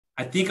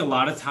I think a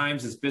lot of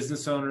times as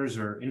business owners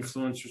or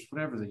influencers,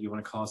 whatever that you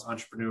want to call us,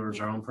 entrepreneurs,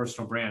 our own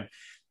personal brand,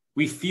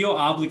 we feel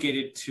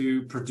obligated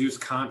to produce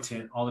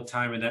content all the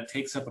time. And that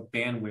takes up a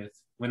bandwidth.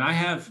 When I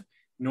have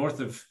north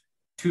of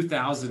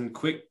 2,000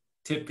 quick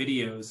tip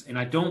videos, and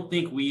I don't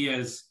think we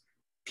as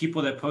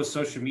people that post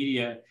social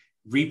media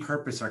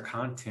repurpose our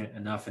content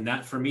enough. And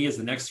that for me is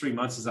the next 3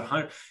 months is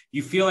 100.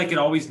 You feel like it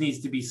always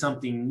needs to be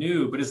something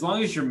new, but as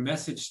long as your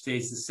message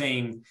stays the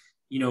same,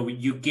 you know,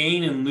 you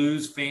gain and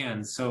lose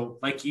fans. So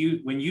like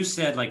when you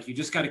said, like, you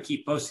just got to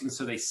keep posting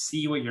so they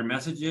see what your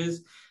message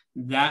is,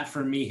 that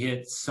for me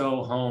hit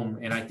so home.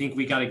 And I think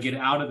we got to get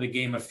out of the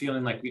game of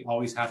feeling like we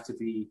always have to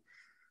be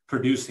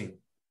producing.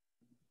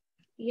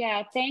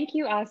 Yeah, thank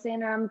you,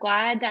 Austin. I'm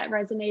glad that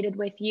resonated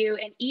with you.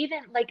 And even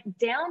like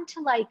down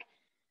to like,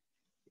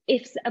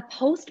 if a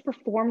post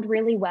performed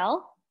really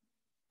well,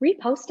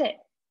 repost it.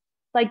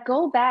 Like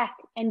go back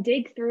and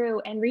dig through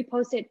and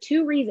repost it.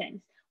 2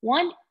 reasons.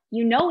 One,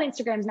 you know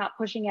Instagram's not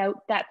pushing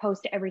out that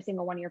post to every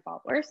single one of your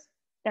followers.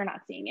 They're not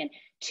seeing it.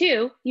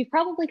 2, you've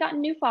probably gotten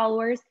new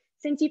followers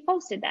since you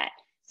posted that.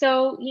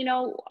 So, you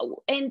know,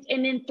 and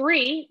then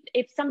 3,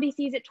 if somebody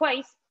sees it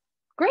twice,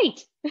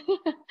 great.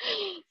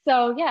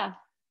 So yeah,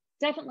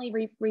 definitely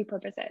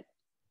repurpose it.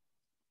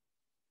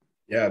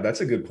 Yeah,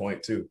 that's a good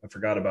point too. I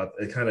forgot about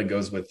it. Kind of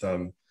goes with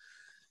a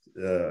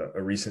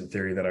recent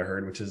theory that I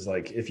heard, which is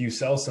like, if you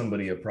sell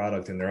somebody a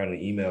product and they're on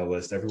an email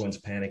list, everyone's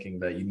panicking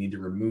that you need to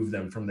remove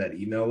them from that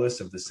email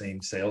list of the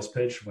same sales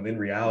pitch, when in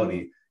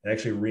reality, it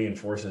actually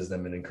reinforces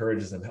them and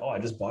encourages them. Oh, I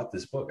just bought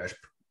this book.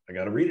 I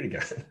got to read it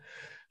again.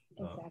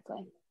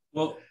 Exactly.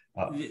 Well,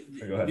 go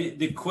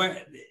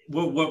ahead.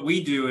 What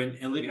we do, and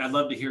Olivia, I'd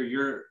love to hear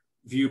your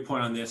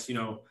viewpoint on this. You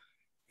know,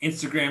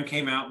 Instagram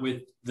came out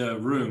with the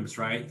rooms,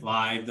 right?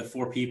 Live, the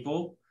 4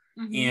 people.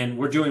 Mm-hmm. And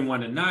we're doing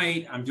one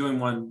tonight. I'm doing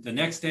one the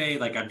next day.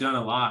 Like I've done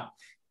a lot.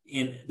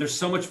 And there's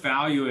so much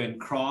value in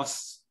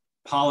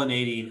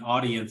cross-pollinating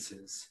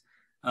audiences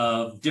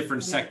of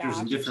different sectors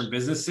and different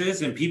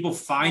businesses. And people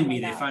find me,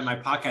 they find my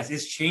podcast.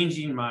 It's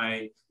changing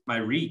my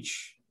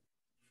reach.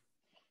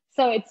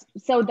 So if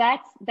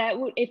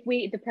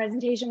the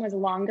presentation was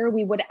longer,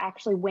 we would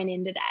actually went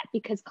into that,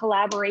 because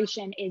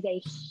collaboration is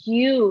a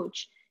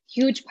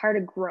huge part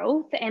of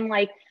growth. And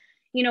like,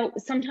 you know,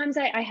 sometimes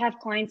I have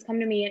clients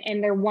come to me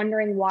and they're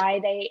wondering why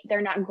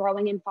they're not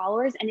growing in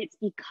followers. And it's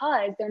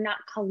because they're not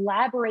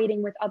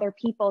collaborating with other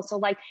people. So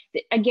like,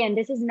 again,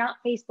 this is not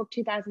Facebook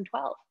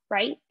 2012,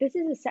 right? This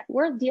is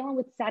we're dealing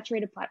with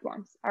saturated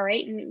platforms. All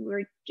right.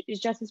 And it's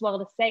just as well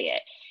to say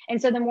it.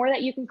 And so the more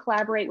that you can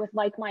collaborate with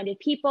like-minded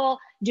people,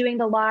 doing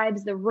the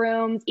lives, the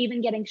rooms,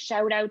 even getting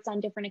shout outs on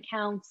different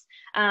accounts.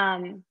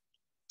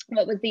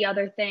 What was the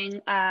other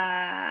thing?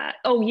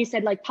 You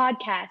said like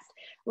podcast.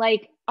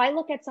 Like I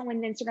look at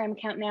someone's Instagram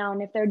account now,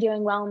 and if they're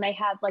doing well and they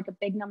have like a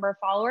big number of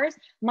followers,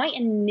 my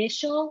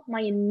initial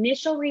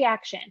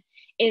reaction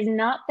is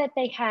not that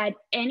they had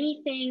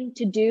anything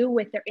to do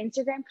with their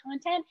Instagram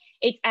content.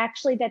 It's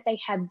actually that they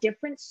have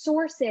different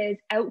sources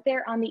out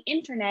there on the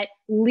internet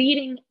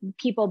leading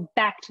people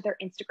back to their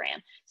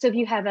Instagram. So if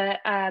you have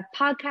a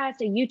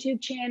podcast, a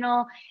YouTube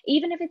channel,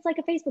 even if it's like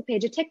a Facebook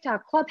page, a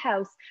TikTok,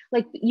 Clubhouse,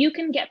 like you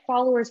can get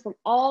followers from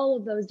all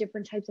of those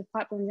different types of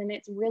platforms. And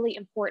it's really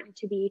important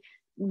to be,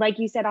 like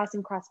you said,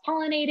 Austin,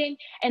 cross-pollinating,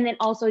 and then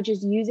also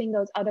just using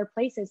those other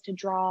places to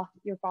draw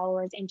your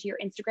followers into your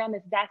Instagram.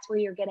 If that's where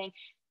you're getting,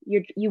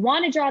 you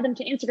want to draw them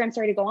to Instagram.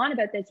 Sorry to go on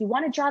about this. You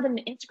want to draw them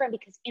to Instagram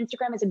because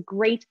Instagram is a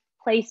great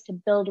place to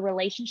build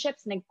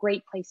relationships and a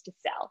great place to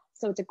sell.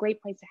 So it's a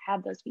great place to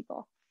have those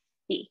people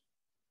be.